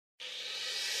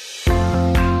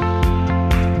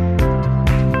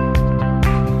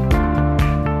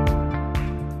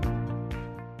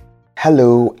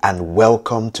Hello and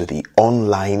welcome to the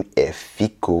Online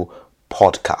Efiko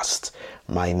Podcast.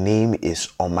 My name is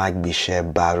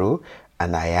Omagbitse Barrow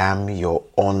and I am your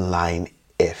Online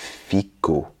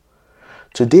Efiko.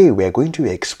 Today we are going to be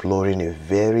exploring a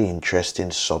very interesting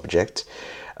subject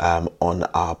on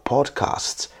our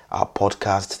podcast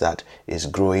that is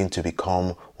growing to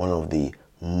become one of the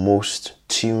most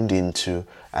tuned into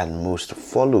and most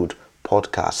followed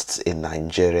podcasts in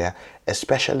Nigeria,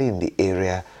 especially in the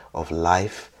area of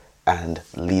life and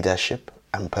leadership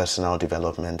and personal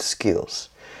development skills.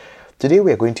 Today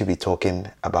we are going to be talking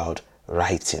about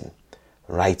writing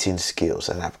skills,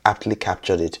 and I've aptly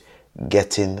captured it,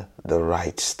 getting the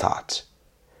right start.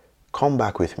 Come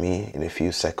back with me in a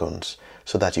few seconds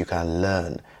so that you can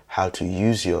learn how to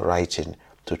use your writing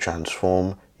to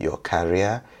transform your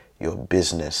career, your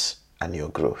business, and your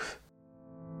growth.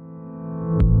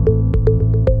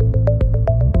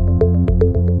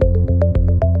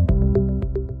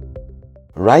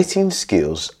 Writing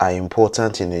skills are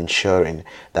important in ensuring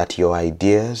that your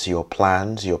ideas, your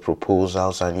plans, your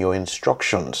proposals, and your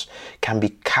instructions can be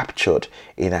captured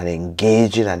in an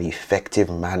engaging and effective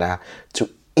manner to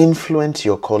influence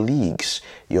your colleagues,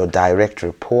 your direct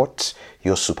reports,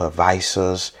 your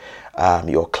supervisors,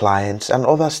 your clients, and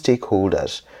other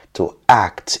stakeholders to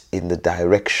act in the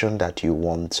direction that you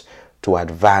want to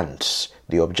advance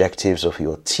the objectives of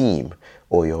your team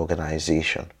or your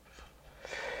organization.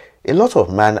 A lot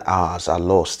of man-hours are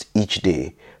lost each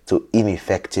day to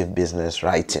ineffective business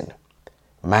writing.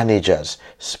 Managers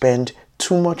spend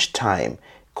too much time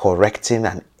correcting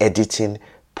and editing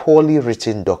poorly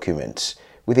written documents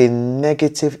with a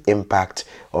negative impact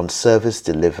on service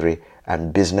delivery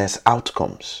and business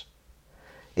outcomes.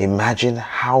 Imagine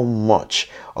how much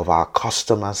of our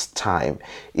customers' time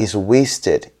is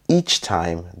wasted each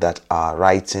time that our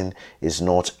writing is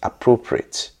not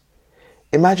appropriate.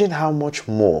 Imagine how much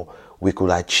more we could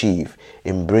achieve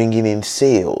in bringing in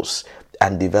sales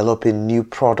and developing new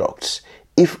products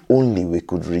if only we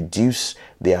could reduce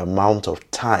the amount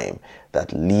of time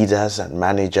that leaders and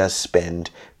managers spend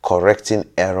correcting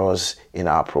errors in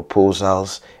our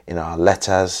proposals, in our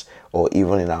letters, or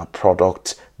even in our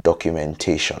product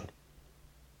documentation.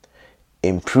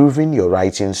 Improving your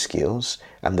writing skills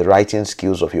and the writing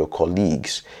skills of your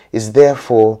colleagues is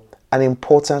therefore an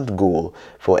important goal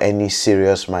for any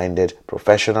serious-minded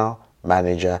professional,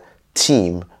 manager,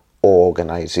 team, or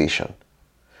organization.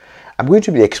 I'm going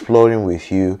to be exploring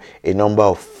with you a number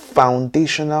of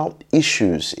foundational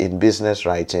issues in business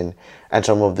writing and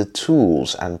some of the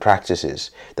tools and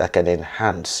practices that can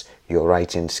enhance your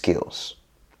writing skills.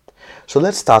 So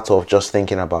let's start off just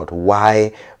thinking about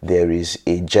why there is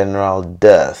a general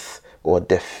dearth or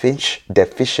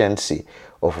deficiency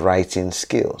of writing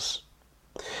skills.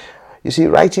 You see,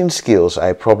 writing skills are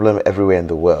a problem everywhere in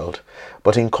the world,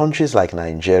 but in countries like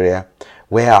Nigeria,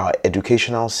 where our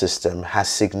educational system has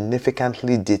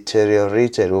significantly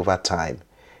deteriorated over time,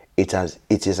 it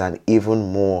is an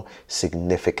even more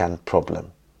significant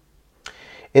problem.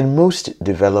 In most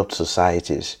developed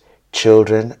societies,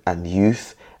 children and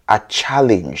youth are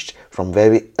challenged from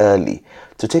very early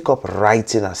to take up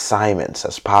writing assignments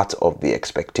as part of the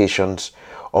expectations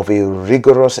of a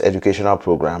rigorous educational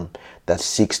program that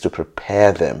seeks to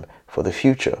prepare them for the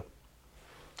future.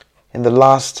 In the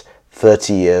last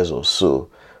 30 years or so,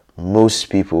 most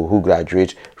people who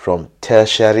graduate from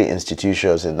tertiary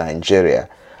institutions in Nigeria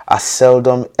are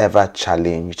seldom ever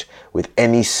challenged with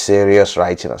any serious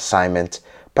writing assignment,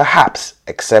 perhaps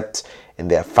except in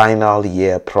their final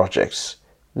year projects,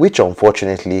 which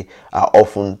unfortunately are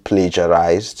often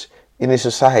plagiarized in a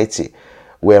society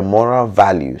where moral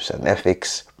values and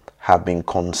ethics have been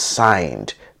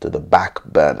consigned to the back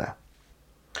burner.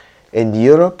 In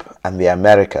Europe and the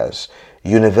Americas,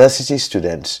 university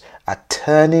students are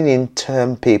turning in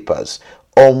term papers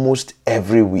almost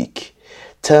every week.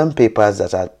 Term papers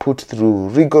that are put through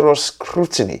rigorous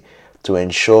scrutiny to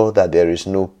ensure that there is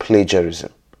no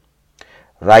plagiarism.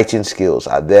 Writing skills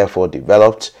are therefore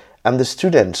developed, and the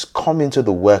students come into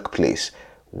the workplace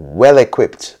well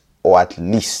equipped, or at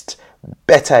least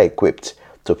better equipped,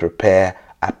 to prepare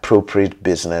appropriate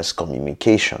business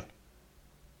communication.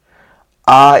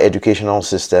 Our educational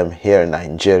system here in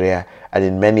Nigeria and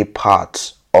in many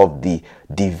parts of the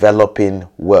developing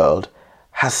world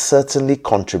has certainly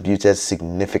contributed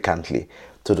significantly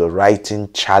to the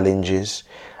writing challenges,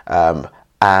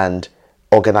 and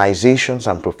organizations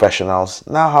and professionals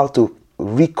now have to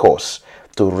recourse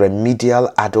to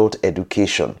remedial adult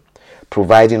education,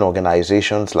 providing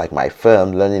organizations like my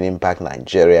firm, Learning Impact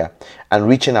Nigeria, and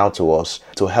reaching out to us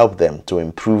to help them to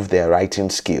improve their writing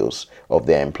skills of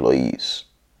their employees.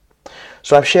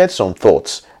 So I've shared some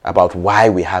thoughts about why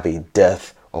we have a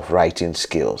dearth of writing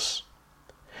skills.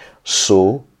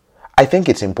 So, I think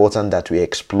it's important that we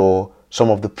explore some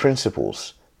of the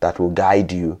principles that will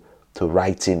guide you to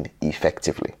writing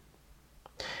effectively.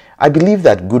 I believe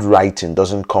that good writing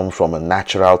doesn't come from a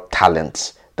natural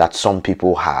talent that some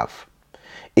people have.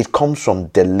 It comes from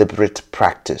deliberate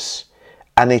practice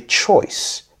and a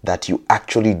choice that you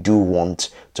actually do want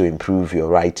to improve your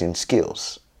writing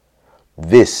skills.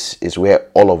 This is where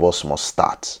all of us must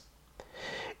start.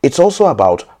 It's also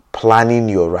about planning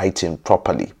your writing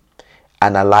properly,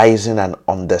 analyzing and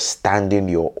understanding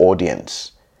your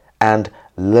audience, and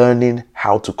learning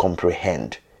how to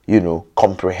comprehend,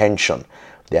 comprehension,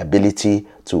 the ability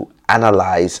to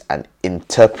analyze and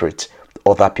interpret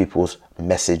other people's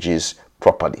messages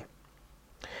properly.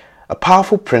 A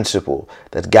powerful principle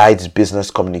that guides business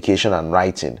communication and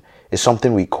writing is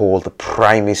something we call the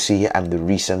primacy and the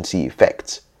recency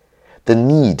effect. The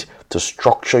need to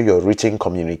structure your written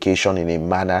communication in a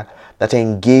manner that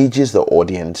engages the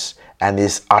audience and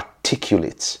is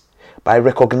articulate, by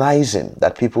recognizing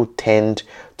that people tend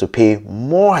to pay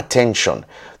more attention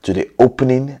to the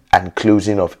opening and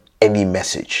closing of any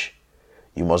message.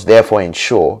 You must therefore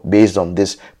ensure, based on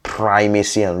this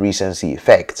primacy and recency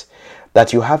effect,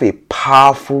 that you have a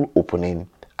powerful opening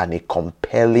and a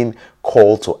compelling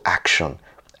call to action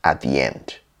at the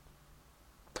end.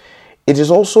 It is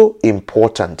also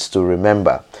important to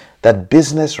remember that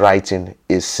business writing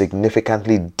is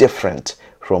significantly different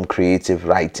from creative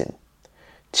writing.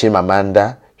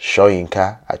 Chimamanda,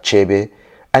 Soyinka, Achebe,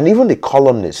 and even the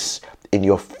columnists in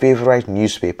your favorite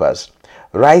newspapers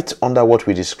write under what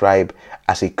we describe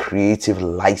as a creative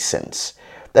license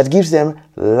that gives them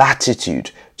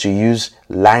latitude to use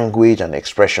language and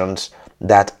expressions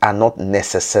that are not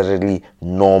necessarily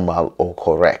normal or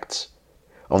correct.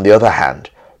 On the other hand,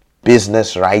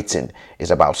 business writing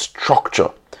is about structure,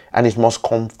 and it must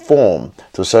conform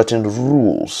to certain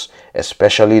rules,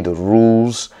 especially the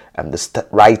rules and the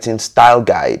writing style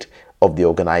guide of the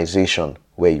organization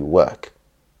where you work.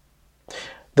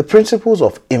 The principles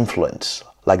of influence,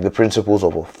 like the principles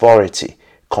of authority,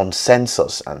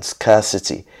 consensus, and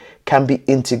scarcity, can be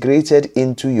integrated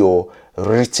into your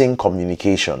written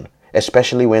communication,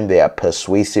 especially when they are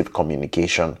persuasive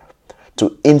communication,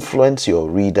 to influence your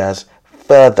readers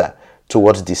further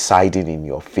towards deciding in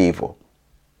your favor.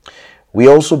 We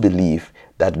also believe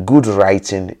that good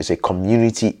writing is a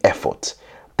community effort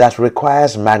that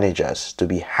requires managers to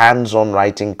be hands-on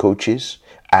writing coaches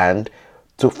and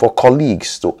for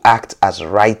colleagues to act as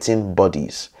writing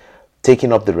buddies,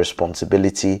 taking up the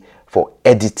responsibility for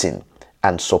editing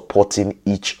and supporting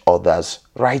each other's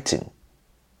writing.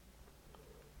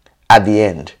 At the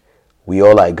end, we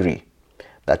all agree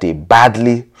that a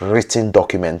badly written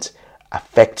document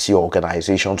affects your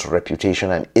organization's reputation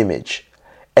and image,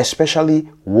 especially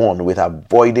one with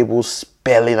avoidable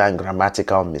spelling and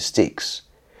grammatical mistakes.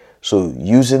 So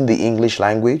using the English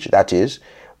language, that is,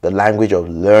 the language of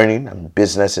learning and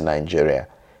business in Nigeria,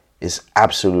 is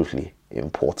absolutely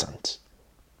important.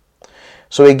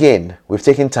 So again, we've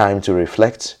taken time to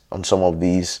reflect on some of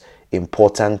these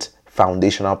important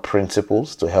foundational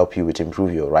principles to help you with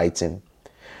improve your writing.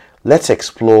 Let's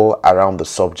explore around the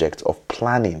subject of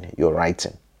planning your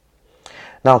writing.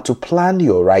 Now, to plan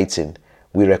your writing,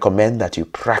 we recommend that you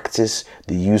practice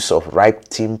the use of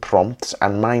writing prompts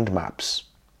and mind maps.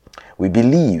 We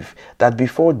believe that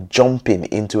before jumping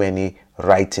into any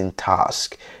writing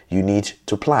task, you need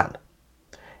to plan.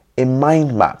 A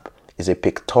mind map is a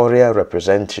pictorial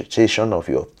representation of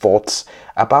your thoughts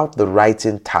about the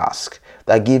writing task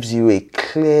that gives you a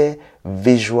clear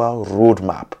visual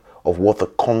roadmap of what the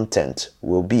content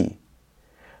will be.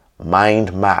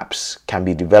 Mind maps can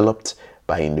be developed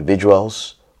by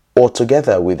individuals or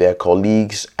together with their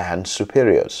colleagues and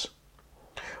superiors.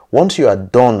 Once you are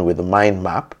done with the mind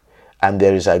map and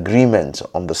there is agreement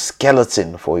on the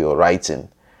skeleton for your writing,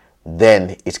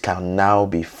 then it can now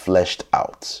be fleshed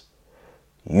out.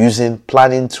 Using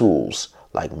planning tools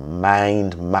like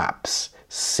mind maps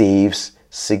saves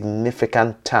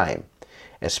significant time,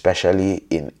 especially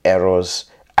in errors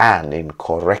and in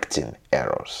correcting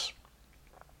errors.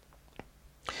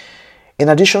 In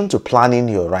addition to planning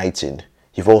your writing,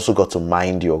 you've also got to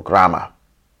mind your grammar.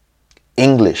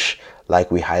 English,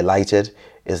 like we highlighted,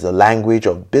 is the language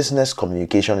of business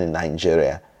communication in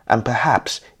Nigeria and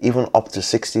perhaps even up to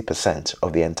 60%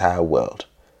 of the entire world.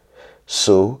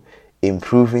 So,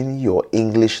 improving your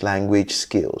English language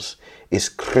skills is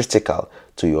critical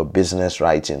to your business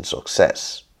writing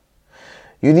success.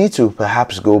 You need to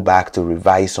perhaps go back to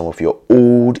revise some of your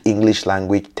old English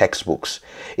language textbooks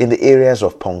in the areas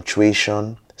of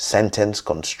punctuation, sentence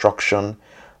construction,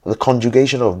 the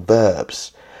conjugation of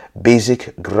verbs,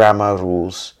 basic grammar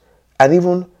rules, and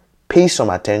even pay some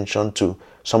attention to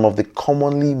some of the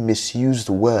commonly misused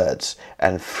words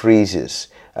and phrases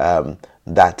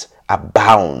that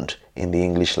abound in the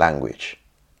English language.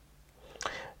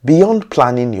 Beyond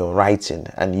planning your writing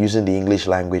and using the English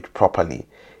language properly,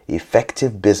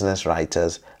 effective business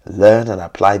writers learn and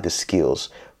apply the skills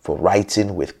for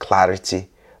writing with clarity,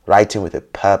 writing with a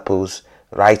purpose,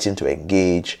 writing to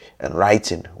engage, and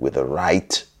writing with the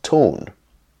right tone.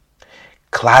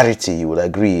 Clarity, you will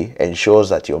agree, ensures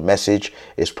that your message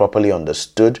is properly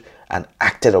understood and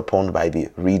acted upon by the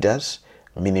readers,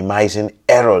 minimizing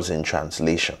errors in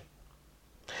translation.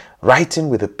 Writing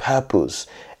with a purpose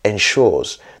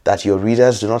ensures that your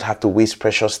readers do not have to waste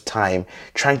precious time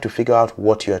trying to figure out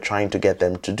what you are trying to get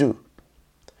them to do.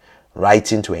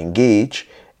 Writing to engage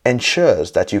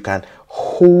ensures that you can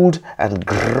hold and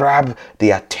grab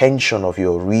the attention of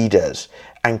your readers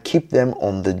and keep them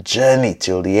on the journey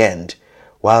till the end,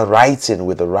 while writing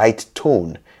with the right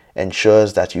tone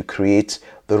ensures that you create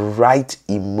the right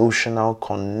emotional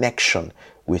connection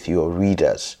with your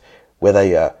readers, whether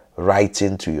you're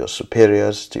writing to your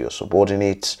superiors, to your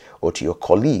subordinates, or to your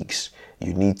colleagues.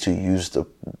 You need to use the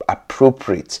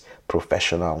appropriate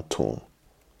professional tone.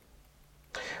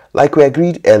 Like we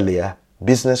agreed earlier,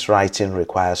 business writing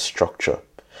requires structure.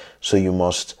 So you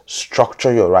must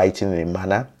structure your writing in a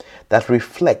manner that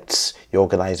reflects your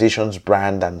organization's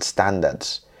brand and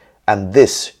standards. And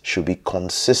this should be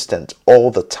consistent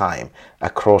all the time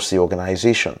across the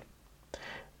organization.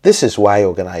 This is why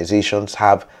organizations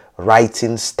have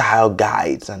writing style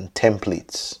guides and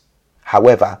templates.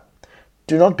 However,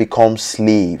 do not become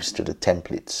slaves to the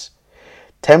templates.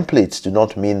 Templates do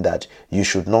not mean that you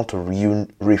should not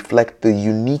reflect the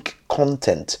unique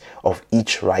content of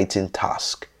each writing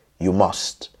task. You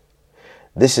must.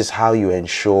 This is how you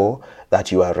ensure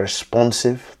that you are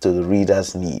responsive to the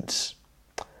reader's needs.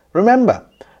 Remember,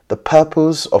 the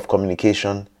purpose of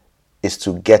communication is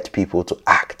to get people to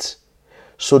act.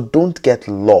 So don't get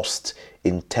lost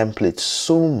in templates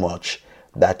so much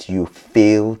that you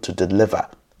fail to deliver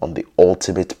on the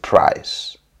ultimate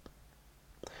prize.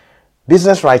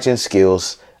 Business writing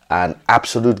skills are an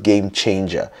absolute game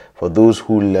changer for those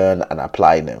who learn and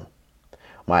apply them.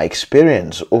 My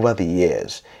experience over the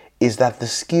years is that the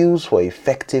skills for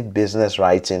effective business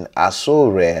writing are so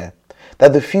rare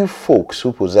that the few folks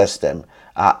who possess them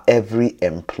are every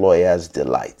employer's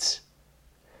delight.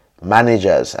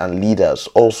 Managers and leaders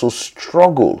also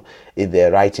struggle in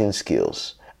their writing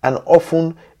skills and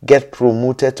often get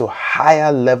promoted to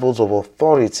higher levels of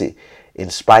authority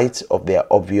in spite of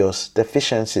their obvious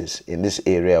deficiencies in this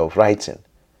area of writing.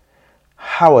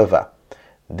 However,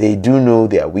 they do know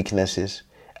their weaknesses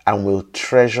and will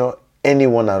treasure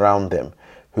anyone around them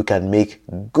who can make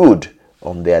good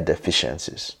on their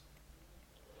deficiencies.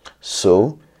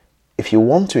 So, if you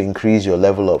want to increase your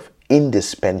level of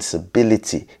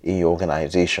indispensability in your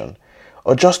organization,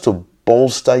 or just to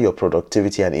bolster your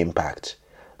productivity and impact,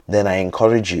 then I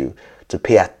encourage you to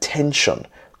pay attention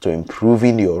to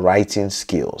improving your writing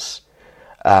skills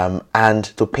and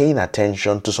to paying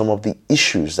attention to some of the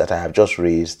issues that I have just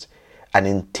raised, and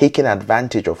in taking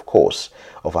advantage, of course,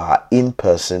 of our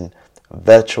in-person,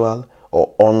 virtual,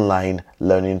 or online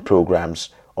learning programs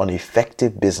on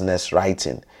effective business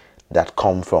writing that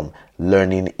come from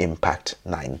Learning Impact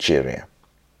Nigeria.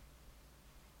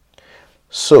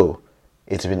 So,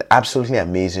 it's been absolutely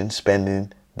amazing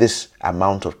spending this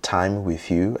amount of time with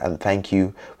you, and thank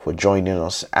you for joining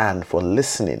us and for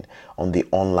listening on the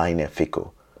Online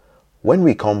Efiko. When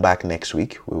we come back next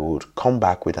week, we will come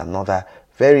back with another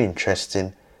very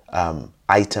interesting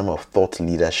item of thought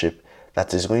leadership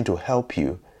that is going to help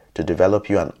you to develop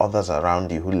you and others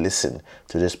around you who listen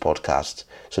to this podcast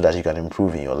so that you can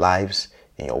improve in your lives,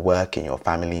 in your work, in your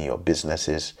family, in your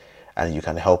businesses, and you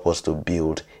can help us to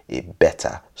build a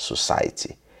better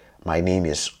society. My name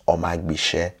is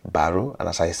Omagbitse Barrow, and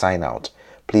as I sign out,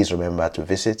 please remember to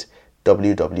visit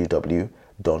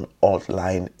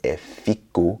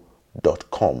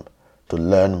www.onlineefiko.com to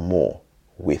learn more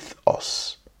with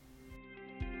us.